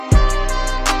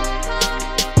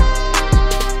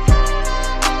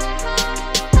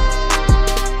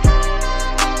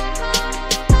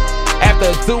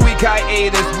After a 2-week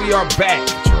hiatus, we are back.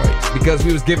 That's right. Because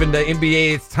we was giving the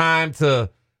NBA its time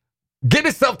to get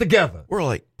itself together. We're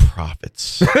like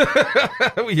prophets.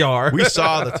 We are. We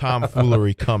saw the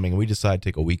tomfoolery coming. We decided to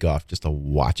take a week off just to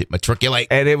watch it matriculate.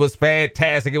 And it was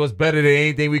fantastic. It was better than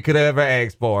anything we could have ever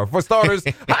asked for. For starters,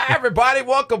 hi, everybody.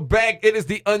 Welcome back. It is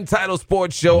the Untitled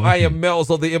Sports Show. I am Mel's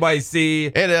of the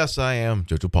MIC. And yes, I am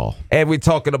Jojo Paul. And we're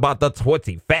talking about the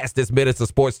 20 fastest minutes of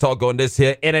sports talk on this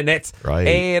here internet. Right.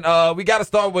 And we got to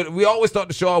start with, we always start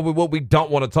the show off with what we don't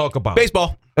want to talk about.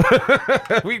 Baseball.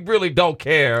 We really don't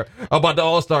care about the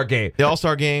All-Star game. The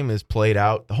All-Star game is played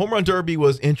out. The Home Run Derby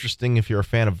was interesting if you're a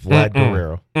fan of Vlad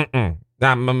Guerrero. You know,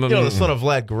 the son of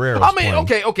Vlad Guerrero. I mean,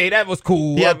 okay, that was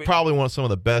cool. He had probably one of some of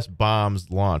the best bombs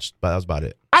launched, but that was about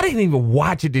it. I didn't even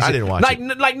watch it this year. I didn't watch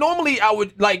it. Like normally I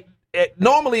would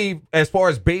normally as far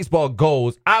as baseball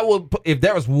goes, I would if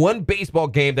there was one baseball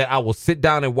game that I will sit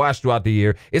down and watch throughout the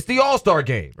year, it's the All-Star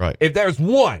game. Right. If there's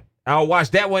one, I'll watch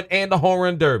that one and the Home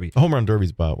Run Derby. The Home Run Derby's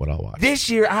about what I'll watch.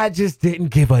 This year I just didn't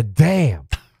give a damn.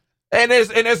 And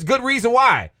there's good reason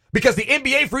why. Because the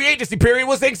NBA free agency period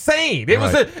was insane. It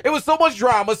was so much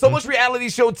drama, so much reality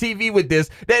show TV with this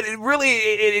that it really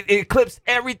it eclipsed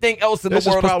everything else in the world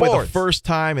of sports. This is probably the first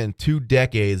time in 2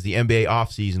 decades the NBA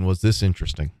offseason was this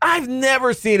interesting. I've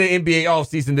never seen an NBA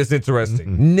offseason this interesting.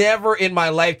 Mm-hmm. Never in my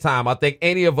lifetime. I think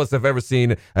any of us have ever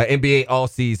seen an NBA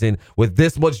offseason with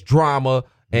this much drama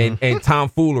and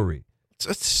tomfoolery.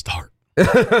 Let's start.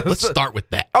 Let's start with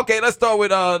that. Okay, let's start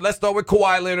with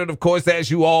Kawhi Leonard. Of course, as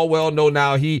you all well know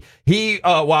now, he went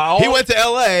to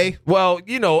LA. Well,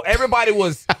 you know, everybody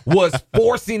was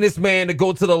forcing this man to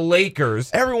go to the Lakers.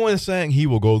 Everyone's saying he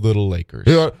will go to the Lakers.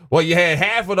 Yeah, well, you had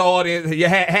half of the audience, you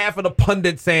had half of the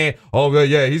pundits saying, "Oh,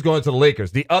 yeah, he's going to the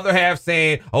Lakers." The other half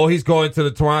saying, "Oh, he's going to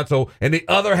the Toronto," and the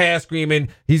other half screaming,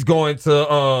 "He's going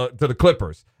to the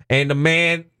Clippers." And the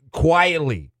man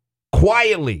quietly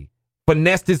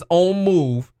finessed his own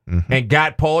move and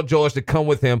got Paul George to come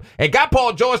with him and got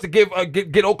Paul George to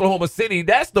get Oklahoma City.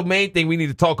 That's the main thing we need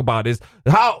to talk about is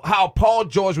how Paul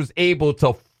George was able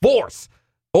to force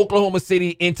Oklahoma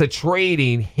City into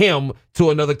trading him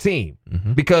to another team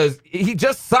because he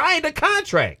just signed a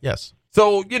contract. Yes.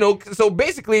 So,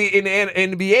 basically in the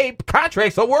NBA,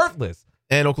 contracts are worthless.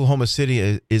 And Oklahoma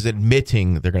City is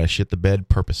admitting they're going to shit the bed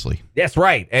purposely. That's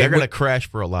right. They're going to crash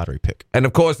for a lottery pick. And,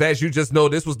 of course, as you just know,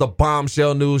 this was the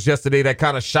bombshell news yesterday that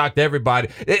kind of shocked everybody.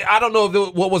 I don't know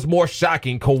what was more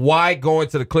shocking, Kawhi going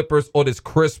to the Clippers or this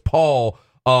Chris Paul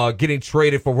getting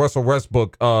traded for Russell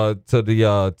Westbrook to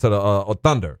the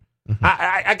Thunder.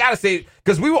 I got to say,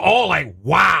 because we were all like,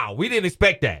 wow, we didn't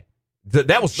expect that.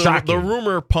 That was shocking. The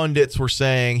rumor pundits were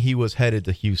saying he was headed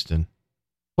to Houston.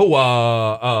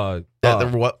 That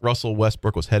Russell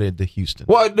Westbrook was headed to Houston.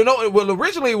 Well,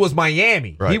 originally it was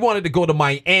Miami. Right. He wanted to go to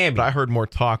Miami. But I heard more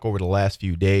talk over the last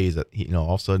few days that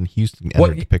all of a sudden Houston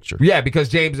entered the picture. Yeah, because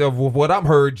James, what I've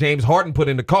heard, James Harden put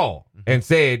in the call and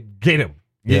said, "Get him,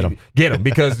 get him,"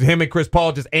 because him and Chris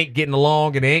Paul just ain't getting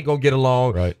along, and they ain't gonna get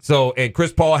along. Right. So, and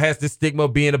Chris Paul has this stigma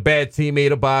of being a bad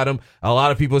teammate about him. A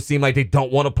lot of people seem like they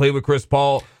don't want to play with Chris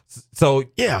Paul. So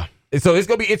yeah. So it's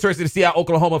going to be interesting to see how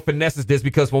Oklahoma finesses this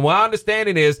because from what my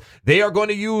understanding is they are going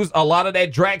to use a lot of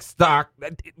that draft stock.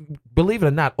 Believe it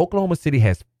or not, Oklahoma City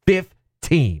has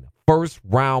 15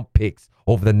 first-round picks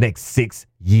over the next 6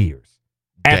 years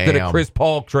after the Chris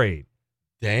Paul trade.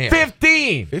 Damn.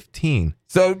 15.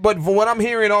 So, but from what I'm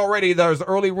hearing already, there's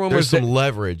early rumors. There's some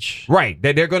leverage. Right.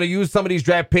 That they're going to use some of these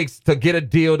draft picks to get a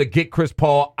deal to get Chris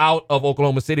Paul out of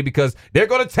Oklahoma City because they're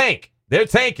going to tank. They're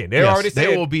tanking. They're already saying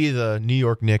they will be the New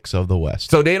York Knicks of the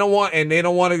West. So they don't want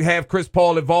to have Chris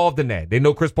Paul involved in that. They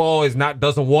know Chris Paul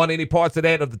doesn't want any parts of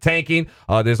that, of the tanking.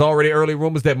 There's already early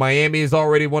rumors that Miami is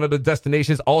already one of the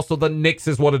destinations. Also, the Knicks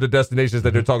is one of the destinations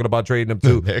that they're talking about trading them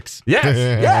to. The Knicks?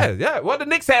 Yes. Yeah. Well, the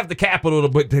Knicks have the capital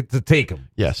to take them.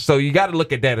 Yes. So you got to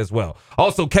look at that as well.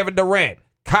 Also, Kevin Durant,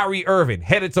 Kyrie Irving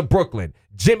headed to Brooklyn.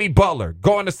 Jimmy Butler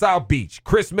going to South Beach.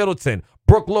 Chris Middleton,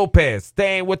 Brook Lopez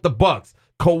staying with the Bucks.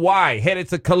 Kawhi headed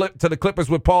to the Clippers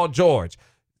with Paul George.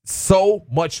 So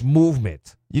much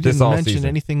movement. You didn't mention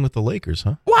anything with the Lakers,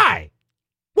 huh? Why?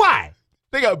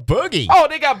 They got Boogie. Oh,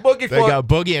 they got Boogie. They got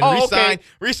Boogie and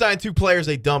re-signed 2 players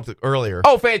they dumped earlier.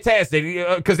 Oh, fantastic.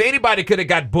 Because anybody could have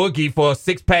got Boogie for a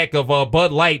 6-pack of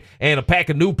Bud Light and a pack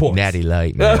of Newports. Natty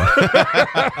Light, man.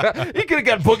 He could have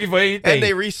got Boogie for anything. And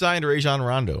they re-signed Rajon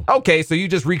Rondo. Okay, so you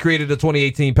just recreated the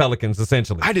 2018 Pelicans,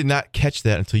 essentially. I did not catch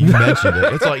that until you mentioned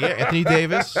it. It's like, Anthony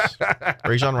Davis,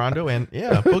 Rajon Rondo, and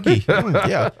Boogie.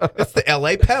 It's the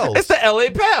L.A. Pels. It's the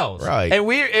L.A. Pels. Right. And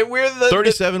we're the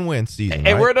 37 win season,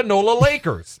 and right? we're the NOLA Lakers.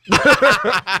 Lakers.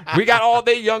 We got all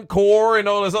their young core and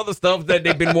all this other stuff that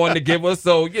they've been wanting to give us.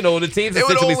 So, the teams it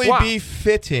would essentially only swap. be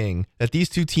fitting that these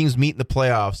two teams meet in the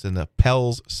playoffs and the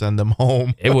Pels send them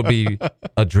home. It would be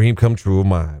a dream come true of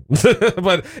mine.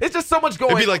 But it's just so much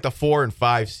going on. It'd be like the 4 and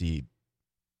 5 seed.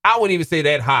 I wouldn't even say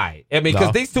that high. I mean,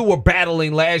 because these two were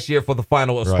battling last year for the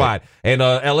final spot. And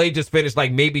LA just finished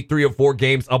like maybe 3 or 4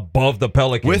 games above the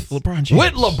Pelicans. With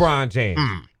LeBron James.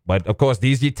 But, of course,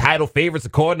 these are your title favorites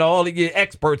according to all of your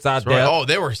experts out there. Right. Oh,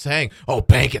 they were saying,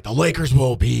 bank it. The Lakers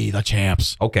will be the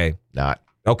champs. Okay. Not.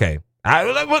 Okay.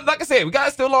 Like I said, we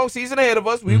got still a long season ahead of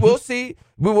us. We will see.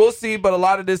 We will see. But a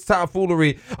lot of this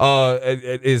tomfoolery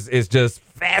is just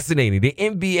fascinating. The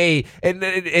NBA,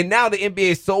 and now the NBA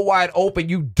is so wide open,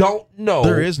 you don't know.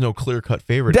 There is no clear-cut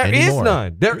favorite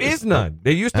anymore. There is none.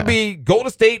 There used to be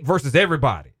Golden State versus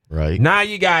everybody. Right. Now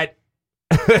you got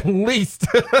at least.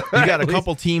 You got a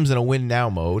couple teams in a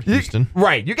win-now mode, Houston.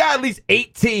 Right. You got at least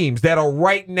 8 teams that are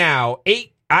right now,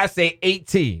 8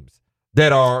 teams.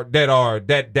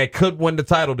 That could win the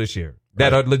title this year.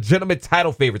 That are legitimate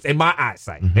title favorites in my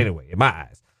eyesight. Anyway, in my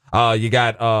eyes. You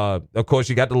got of course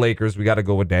you got the Lakers, we gotta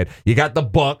go with that. You got the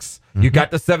Bucks, you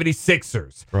got the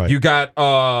 76ers. Right. You got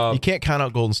you can't count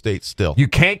out Golden State still. You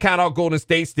can't count out Golden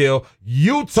State still.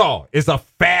 Utah is a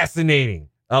fascinating.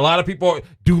 A lot of people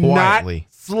do not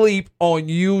sleep on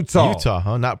Utah. Utah,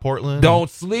 huh? Not Portland. Don't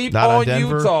sleep on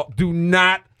Utah. Do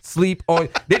not sleep on.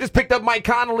 They just picked up Mike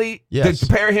Conley to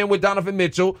pair him with Donovan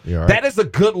Mitchell. Right. That is a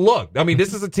good look. I mean,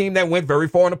 this is a team that went very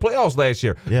far in the playoffs last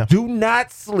year. Yeah. Do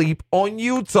not sleep on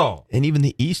Utah. And even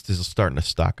the East is starting to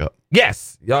stock up.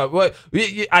 Yes.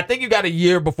 I think you got a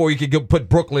year before you could put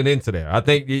Brooklyn into there. I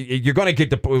think you're going to get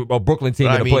the Brooklyn team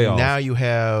in the playoffs. Now you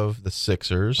have the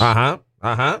Sixers.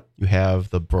 You have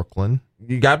the Brooklyn.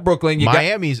 You got Brooklyn.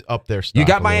 Miami's up there. You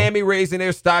got Miami raising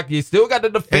their stock. You still got the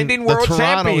defending world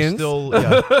champions.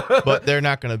 But they're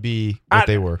not going to be what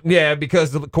they were. Yeah,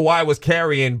 because Kawhi was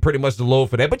carrying pretty much the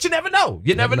load for that. But you never know.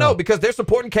 You never know because their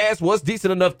supporting cast was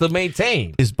decent enough to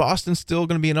maintain. Is Boston still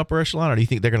going to be an upper echelon, or do you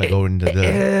think they're going to go into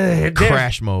the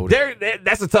crash mode?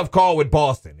 That's a tough call with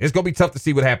Boston. It's going to be tough to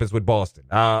see what happens with Boston.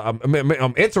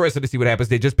 I'm interested to see what happens.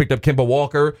 They just picked up Kemba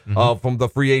Walker from the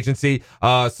free agency.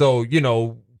 So,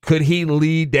 could he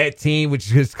lead that team, which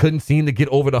just couldn't seem to get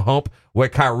over the hump, where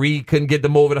Kyrie couldn't get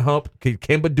them over the hump? Could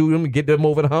Kemba do them and get them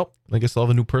over the hump? I guess they'll have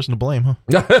a new person to blame, huh?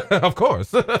 Of course.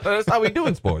 That's how we do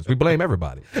in sports. We blame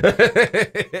everybody.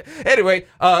 Anyway,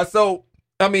 so,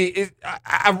 I mean,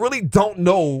 I really don't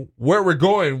know where we're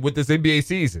going with this NBA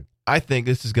season. I think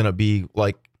this is going to be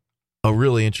like a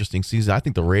really interesting season. I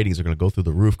think the ratings are going to go through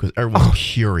the roof because everyone's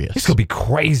curious. It's going to be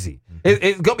crazy.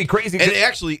 It's going to be crazy. And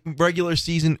actually, regular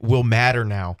season will matter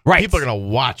now. Right. People are going to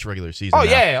watch regular season now.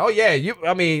 Yeah. Oh, yeah.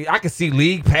 I can see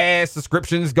league pass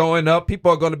subscriptions going up. People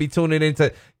are going to be tuning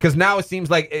into, because now it seems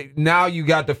like now you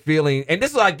got the feeling, and this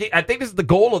is I think this is the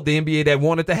goal of the NBA that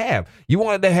wanted to have. You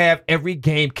wanted to have every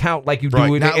game count like you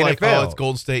do in the NFL. Like, it's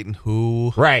Golden State and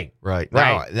who. Right.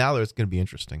 Now it's going to be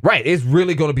interesting. Right. It's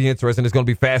really going to be interesting. It's going to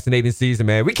be a fascinating season,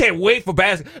 man. We can't wait for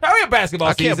basketball season.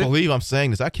 I can't believe I'm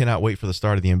saying this. I cannot wait for the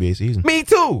start of the NBA season. Me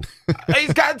too.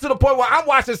 It's gotten to the point where I'm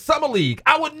watching Summer League.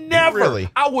 I would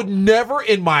never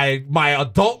in my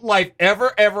adult life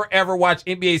ever watch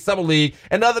NBA Summer League.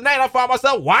 And the other night I found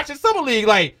myself watching Summer League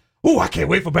like, ooh, I can't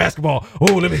wait for basketball.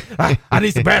 Ooh, I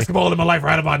need some basketball in my life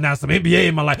right about now, some NBA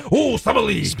in my life. Ooh, Summer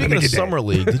League. Speaking of Summer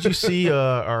League, did you see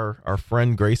our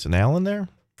friend Grayson Allen there?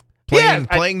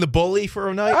 Playing the bully for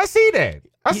a night? I see that.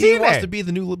 He wants to be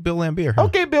the new Bill Laimbeer. Huh?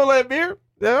 Okay, Bill Laimbeer.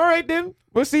 All right, then.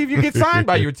 We'll see if you get signed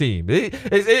by your team.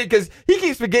 Because he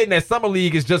keeps forgetting that Summer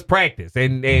League is just practice.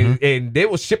 And they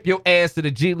will ship your ass to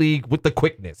the G League with the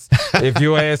quickness if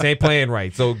your ass ain't playing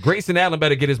right. So Grayson Allen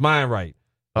better get his mind right.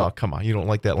 Oh, come on. You don't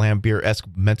like that Laimbeer-esque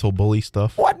mental bully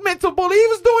stuff? What mental bully? He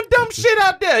was doing dumb shit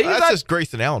out there. That's just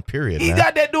Grayson Allen, period. He's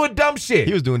out there doing dumb shit.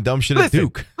 He was doing dumb shit at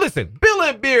Duke. Listen, Bill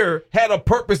Laimbeer had a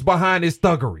purpose behind his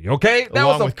thuggery, okay?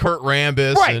 Along with Kurt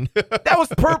Rambis. Right. That was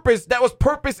purpose. That was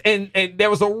purpose, and there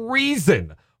was a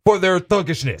reason for their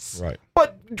thuggishness. Right.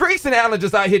 But Grayson Allen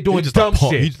just out here doing dumb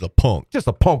shit. He's a punk. Just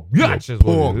a punk.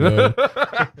 Punk, man.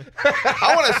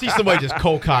 I want to see somebody just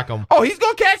cold cock him. Oh, he's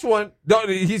going to catch one.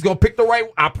 He's going to pick the right.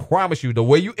 I promise you, the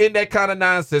way you end that kind of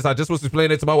nonsense, I just was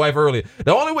explaining it to my wife earlier.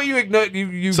 The only way you ignore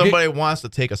somebody wants to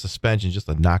take a suspension just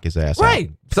to knock his ass out. Right.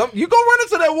 You're going to run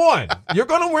into that one. You're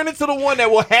going to run into the one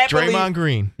that will happily. Draymond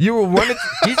Green. You will run into.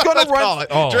 He's going to run.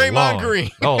 Draymond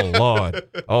Green. Oh, Lord.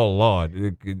 Oh,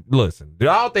 Lord. Listen, I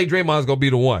don't think Draymond's going to be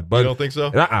the one. But you don't think so?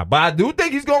 But I do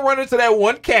think he's going to run into that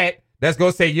one cat that's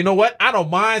going to say, you know what? I don't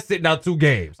mind sitting out 2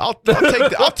 games. I'll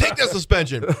take that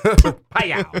suspension.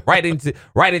 right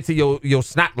into your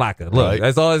snot locker. Look, Right.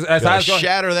 that's all. That's how it's going.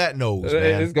 Shatter that nose,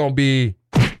 man. It's going to be.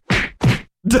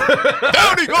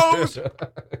 Down he goes.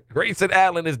 Grayson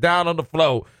Allen is down on the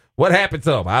floor. What happened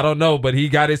to him? I don't know, but he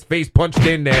got his face punched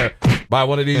in there by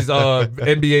one of these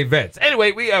NBA vets.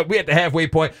 Anyway, we at the halfway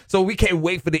point, so we can't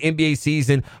wait for the NBA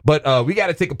season. But we got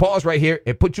to take a pause right here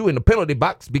and put you in the penalty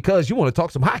box because you want to talk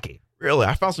some hockey. Really,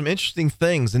 I found some interesting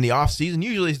things in the offseason.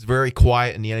 Usually it's very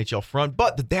quiet in the NHL front,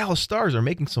 but the Dallas Stars are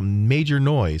making some major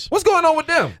noise. What's going on with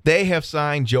them? They have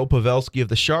signed Joe Pavelski of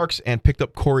the Sharks and picked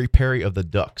up Corey Perry of the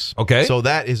Ducks. Okay. So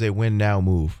that is a win-now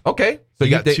move. Okay. So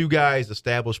you got 2 guys,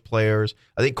 established players.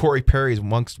 I think Corey Perry is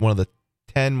amongst one of the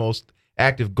 10 most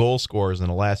active goal scorers in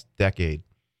the last decade.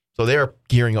 So they're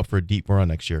gearing up for a deep run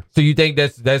next year. So you think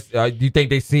that's you think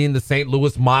they seen the St.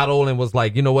 Louis model and was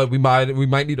like, you know what, we might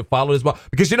need to follow this model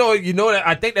because you know that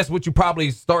I think that's what you're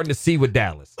probably starting to see with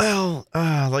Dallas. Well,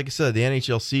 like I said, the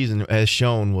NHL season, as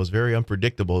shown, was very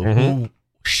unpredictable. Who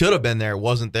should have been there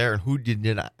wasn't there, and who did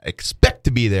not expect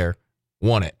to be there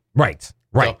won it. Right.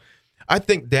 So I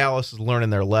think Dallas is learning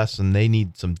their lesson. They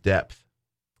need some depth.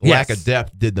 Yes. Lack of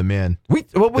depth did them in. We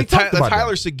talked about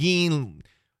Tyler that. Seguin,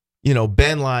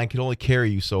 Ben line could only carry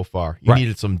you so far. You Right.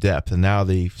 needed some depth, and now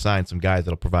they've signed some guys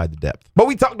that'll provide the depth. But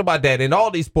we talked about that in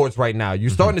all these sports right now. You're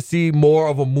starting to see more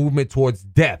of a movement towards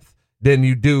depth than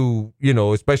you do,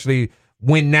 especially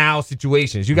win now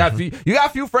situations. You got a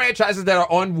few franchises that are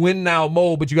on win now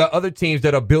mode, but you got other teams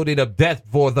that are building up depth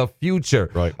for the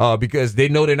future, Right? Because they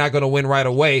know they're not going to win right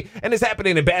away, and it's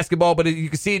happening in basketball, but you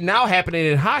can see it now happening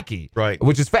in hockey, Right.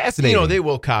 Which is fascinating. They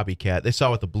will copycat. They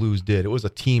saw what the Blues did. It was a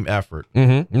team effort,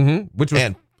 which was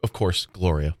and of course,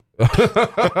 Gloria. you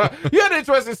had an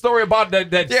interesting story about that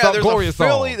Gloria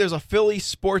song. There's a Philly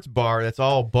sports bar that's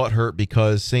all butthurt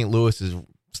because St. Louis is.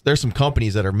 There's some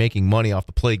companies that are making money off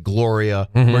the Play Gloria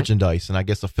merchandise, and I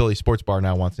guess the Philly sports bar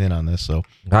now wants in on this. So,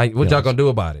 what y'all gonna do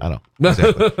about it? I don't know.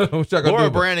 Exactly. What y'all gonna Laura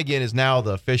do? Branigan is now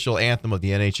the official anthem of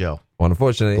the NHL. Well,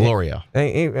 unfortunately, Gloria.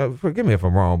 Forgive me if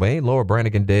I'm wrong, but ain't Laura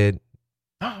Branigan dead?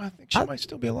 Oh, I think she might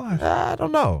still be alive. I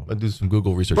don't know. I'll do some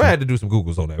Google research. We had to do some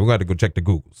Googles on that. We're going to have to go check the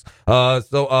Googles.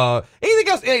 So anything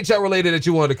else NHL related that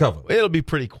you wanted to cover? It'll be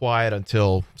pretty quiet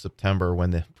until September when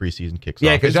the preseason kicks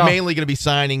Yeah, off. 'cause It's y'all- mainly going to be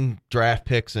signing draft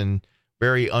picks and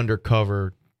very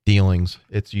undercover dealings.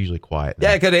 It's usually quiet now.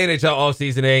 Yeah, because the NHL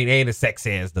offseason ain't as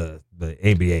sexy as the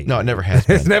NBA. No, it never has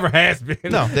been. It never has been.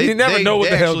 No, you never know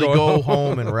what the hell actually going go on.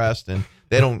 home and rest, and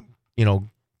they don't,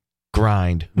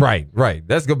 grind. Right.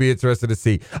 That's going to be interesting to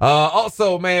see.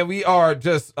 Also, man, we are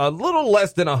just a little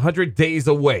less than 100 days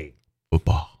away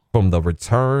Football, from the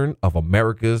return of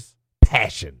America's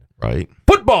passion. right?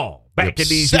 Football back in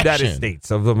these Obsession. United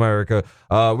States of America.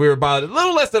 We're about a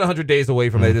little less than 100 days away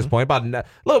from at this point.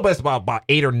 About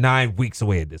 8 or 9 weeks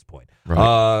away at this point.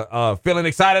 Right. Feeling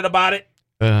excited about it?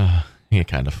 Yeah,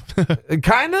 kind of.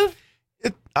 Kind of.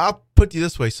 I'll put you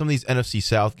this way: some of these NFC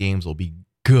South games will be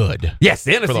good. Yes,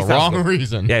 the NFC For the South wrong game.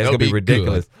 reason. Yeah, it's They'll gonna be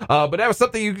ridiculous. good. But that was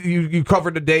something you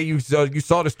covered today. You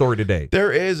saw the story today.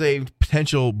 There is a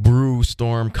potential brew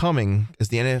storm coming as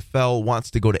the NFL wants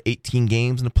to go to 18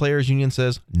 games, and the Players Union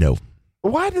says no.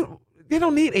 Why do they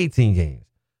don't need 18 games?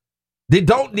 They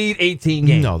don't need 18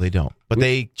 games. No, they don't. But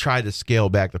they tried to scale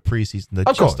back the preseason to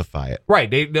Of course. justify it.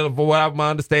 Right. For what my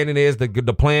understanding is, the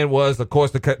plan was, of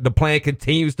course, the plan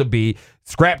continues to be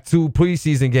scrap 2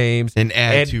 preseason games And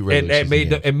add 2 regular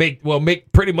season games.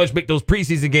 make pretty much make those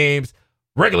preseason games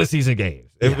regular season games.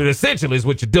 Yeah. It essentially is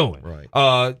what you're doing.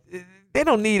 Right. They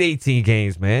don't need 18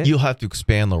 games, man. You'll have to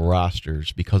expand the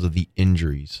rosters because of the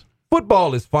injuries.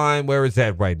 Football is fine where it's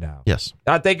at right now. Yes.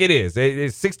 I think it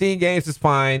is. 16 games is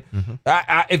fine.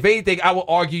 If anything, I will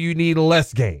argue you need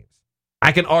less games.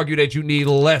 I can argue that you need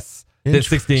less than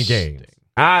 16 games.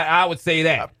 I would say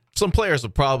that. Some players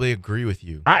will probably agree with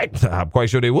you. I'm quite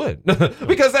sure they would.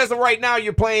 Because as of right now,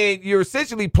 you're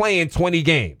essentially playing 20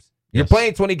 games. You're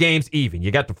playing 20 games even.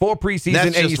 You got the 4 preseason That's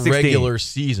and your just 16. regular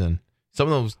season.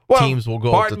 Some of those teams will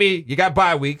go Pardon me, you got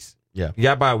bye weeks. Yeah. You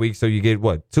got bye weeks, so you get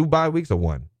what? 2 bye weeks or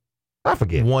 1? I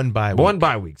forget. One bye week. 1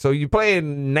 bye week. So you're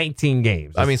playing 19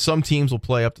 games. I mean, some teams will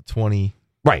play up to 20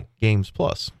 right. games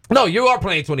plus. No, you are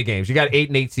playing 20 games. You got 8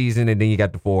 and 8 season, and then you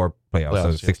got the 4 playoffs, so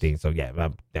Yes. 16. So yeah,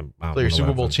 So your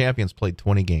Super Bowl champions played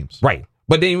 20 games. right.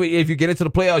 But then if you get into the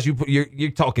playoffs,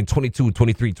 you're talking 22,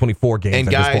 23, 24 games. And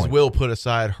at this guys point. will put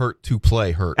aside hurt to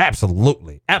play hurt.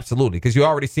 Absolutely, because you're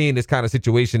already seeing this kind of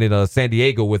situation in San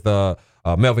Diego with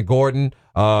Melvin Gordon.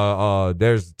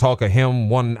 There's talk of him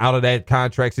wanting out of that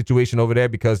contract situation over there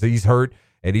because he's hurt,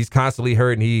 and he's constantly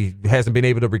hurt, and he hasn't been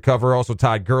able to recover. Also,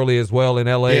 Todd Gurley as well in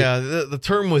L.A. Yeah, the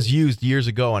term was used years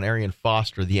ago on Arian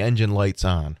Foster, the engine lights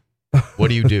on. What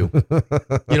do you do?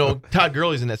 Todd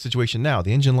Gurley's in that situation now.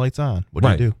 The engine lights on. What do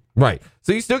you do? Right.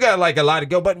 So you still got like a lot to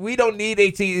go, but we don't need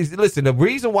 18. Listen, the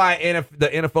reason why the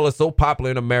NFL is so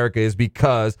popular in America is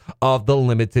because of the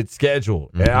limited schedule.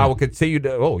 And I will continue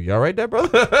to. Oh, you all right there, brother?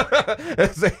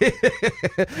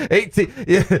 18.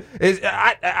 Yeah,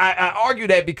 I argue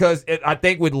that because I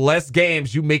think with less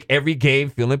games, you make every game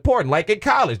feel important. Like in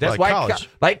college. That's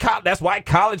that's why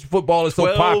college football is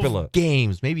so popular.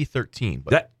 Games, maybe 13.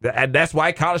 But that's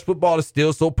why college football is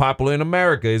still so popular in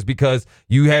America, is because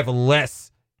you have less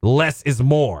is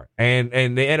more, and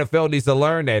the NFL needs to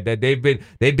learn that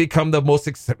they've become the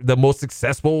most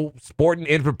successful sporting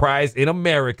enterprise in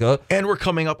America, and we're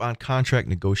coming up on contract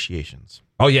negotiations.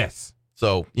 Oh yes,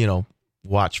 so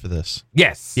watch for this.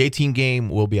 Yes, the 18 game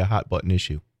will be a hot button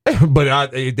issue,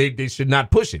 but they should not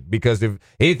push it, because if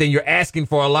anything, you're asking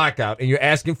for a lockout and you're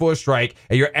asking for a strike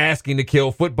and you're asking to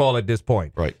kill football at this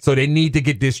point. Right. So they need to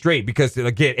get this straight, because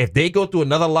again, if they go through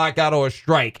another lockout or a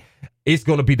strike, it's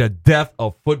going to be the death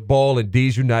of football in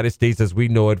these United States as we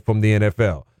know it from the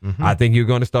NFL. Mm-hmm. I think you're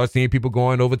going to start seeing people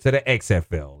going over to the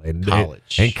XFL and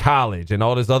college and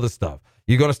all this other stuff.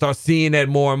 You're going to start seeing that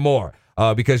more and more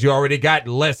because you already got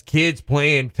less kids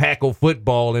playing tackle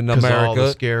football in America. All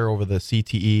the scare over the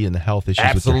CTE and the health issues.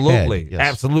 Absolutely. With their head. Yes.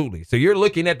 Absolutely. So you're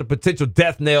looking at the potential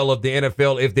death knell of the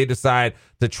NFL if they decide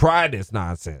to try this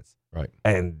nonsense. Right.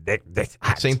 And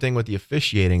same thing with the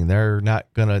officiating. They're not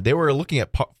gonna. They were looking at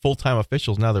full-time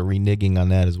officials. Now they're reneging on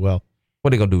that as well.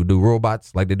 What are they gonna do? Do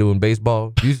robots like they do in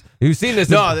baseball? You've seen this?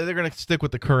 No, they're gonna stick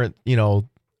with the current.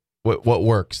 What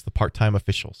works? The part-time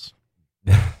officials.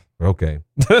 Okay.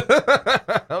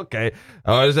 Okay.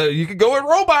 So you can go with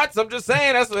robots. I'm just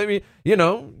saying. That's.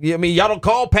 Y'all don't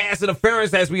call pass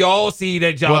interference, as we all see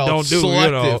that y'all don't do.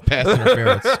 Selective pass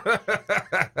interference.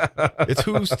 It's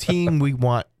whose team we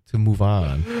want to move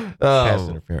on. Pass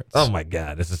interference. Oh my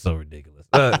God, this is so ridiculous.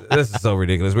 This is so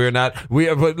ridiculous.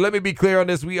 But let me be clear on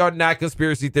this. We are not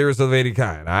conspiracy theorists of any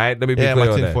kind. All right, let me be clear on that.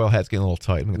 My tinfoil hat's getting a little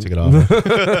tight. I'm gonna take it off.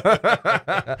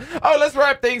 Let's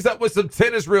wrap things up with some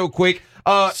tennis real quick.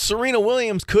 Serena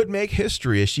Williams could make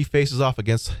history as she faces off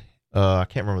against. I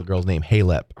can't remember the girl's name.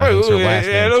 Halep.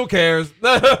 Who cares?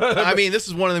 I mean, this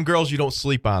is one of them girls you don't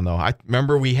sleep on, though. I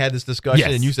remember we had this discussion,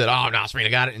 and you said, "Oh, no, Serena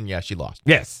got it," and yeah, she lost.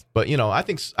 Yes, but I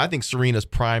think Serena's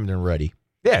primed and ready.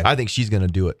 Yeah, I think she's going to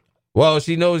do it. Well,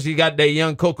 she knows she got that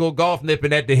young Coco Gauff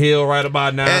nipping at the heel right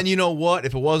about now. And you know what?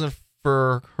 If it wasn't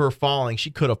for her falling,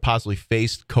 she could have possibly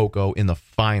faced Coco in the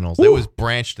finals. Woo. It was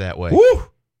branched that way. Woo!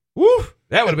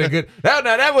 That would have been good.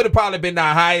 That would have probably been the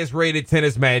highest rated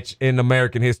tennis match in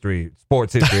American history,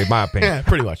 sports history, in my opinion. Yeah,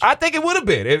 pretty much. I think it would have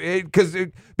been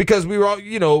because we were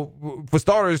all, for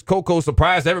starters, Coco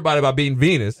surprised everybody by beating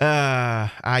Venus.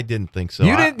 I didn't think so.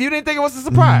 You didn't think it was a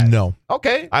surprise? No.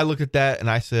 Okay. I looked at that and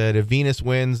I said, if Venus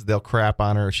wins, they'll crap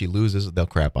on her. If she loses, they'll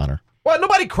crap on her. Well,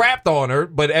 nobody crapped on her,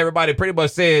 but everybody pretty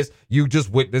much says you just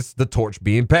witnessed the torch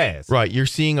being passed. Right. You're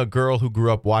seeing a girl who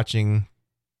grew up watching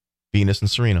Venus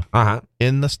and Serena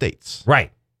in the States.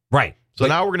 Right. So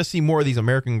now we're going to see more of these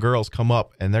American girls come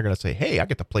up, and they're going to say, hey, I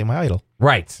get to play my idol.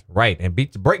 Right. And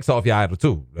beat the brakes off your idol,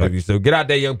 too. Right. So get out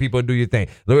there, young people, and do your thing.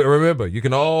 Remember, you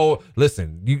can all,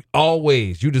 listen, you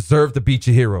deserve to beat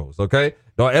your heroes, okay?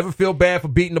 Don't ever feel bad for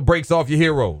beating the brakes off your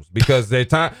heroes, because their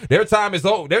time is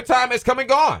over. Their time is come and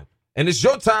gone. And it's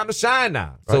your time to shine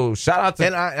now. Right. So shout out to...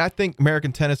 And I think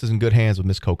American tennis is in good hands with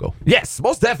Miss Coco. Yes,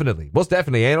 most definitely.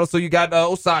 And also you got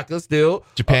Osaka still.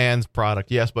 Japan's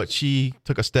product, yes, but she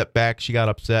took a step back. She got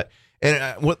upset.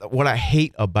 And what I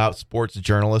hate about sports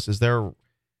journalists is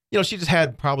she just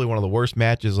had probably one of the worst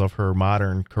matches of her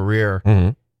modern career.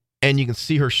 Mm-hmm. And you can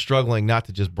see her struggling not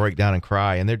to just break down and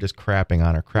cry. And they're just crapping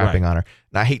on her.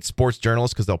 And I hate sports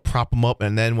journalists because they'll prop them up.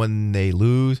 And then when they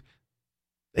lose...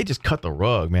 They just cut the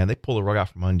rug, man. They pull the rug out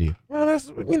from under you. Well,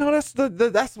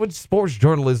 that's what sports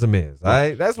journalism is. All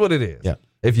right, that's what it is. Yeah.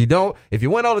 If you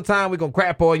win all the time, we're gonna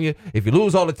crap on you. If you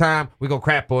lose all the time, we're gonna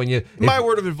crap on you. My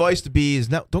word of advice is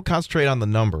don't concentrate on the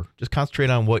number. Just concentrate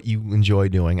on what you enjoy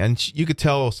doing. And you could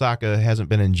tell Osaka hasn't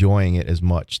been enjoying it as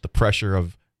much. The pressure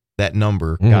of that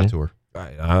number got to her.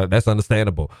 Right, that's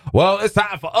understandable. Well, it's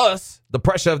time for us. The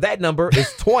pressure of that number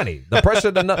is 20.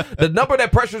 The number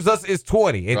that pressures us is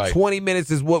 20. And 20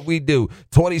 minutes is what we do.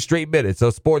 20 straight minutes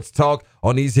of sports talk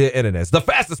on these here internets. The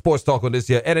fastest sports talk on this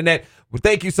here internet. Well,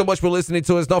 thank you so much for listening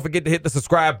to us. Don't forget to hit the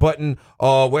subscribe button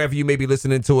wherever you may be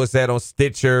listening to us at, on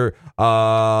Stitcher,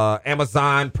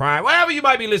 Amazon Prime, wherever you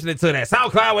might be listening to that.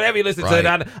 SoundCloud, whatever you listen to it.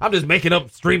 I'm just making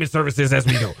up streaming services as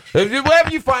we go. Wherever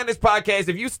you find this podcast,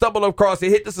 if you stumble across it,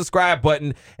 hit the subscribe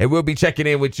button, and we'll be checking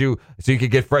in with you so you can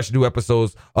get fresh new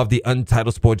episodes of the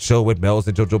Untitled Sports Show with Melz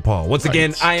and JoJo Paul. Once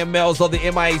again, I am Melz of the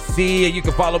MIC, and you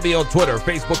can follow me on Twitter,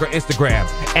 Facebook, or Instagram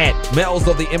at Melz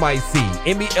of the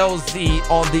MIC, MELZ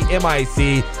on the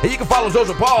MIC, and you can follow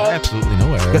JoJo Paul. Absolutely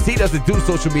nowhere, because he doesn't do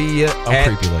social media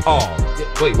I'm creepy like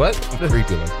that. Wait, what? I'm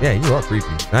creepy like that. Yeah, you are creepy.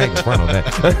 I ain't gonna front on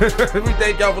that. We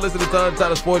thank y'all for listening to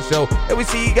Untitled Sports Show, and we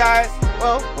see you guys,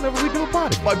 well, whenever we do a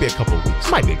podcast. Might be a couple of weeks.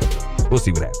 Might be a couple of weeks. We'll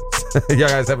see what happens. Y'all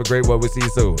guys have a great one. We'll see you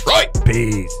soon. Right.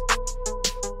 Peace.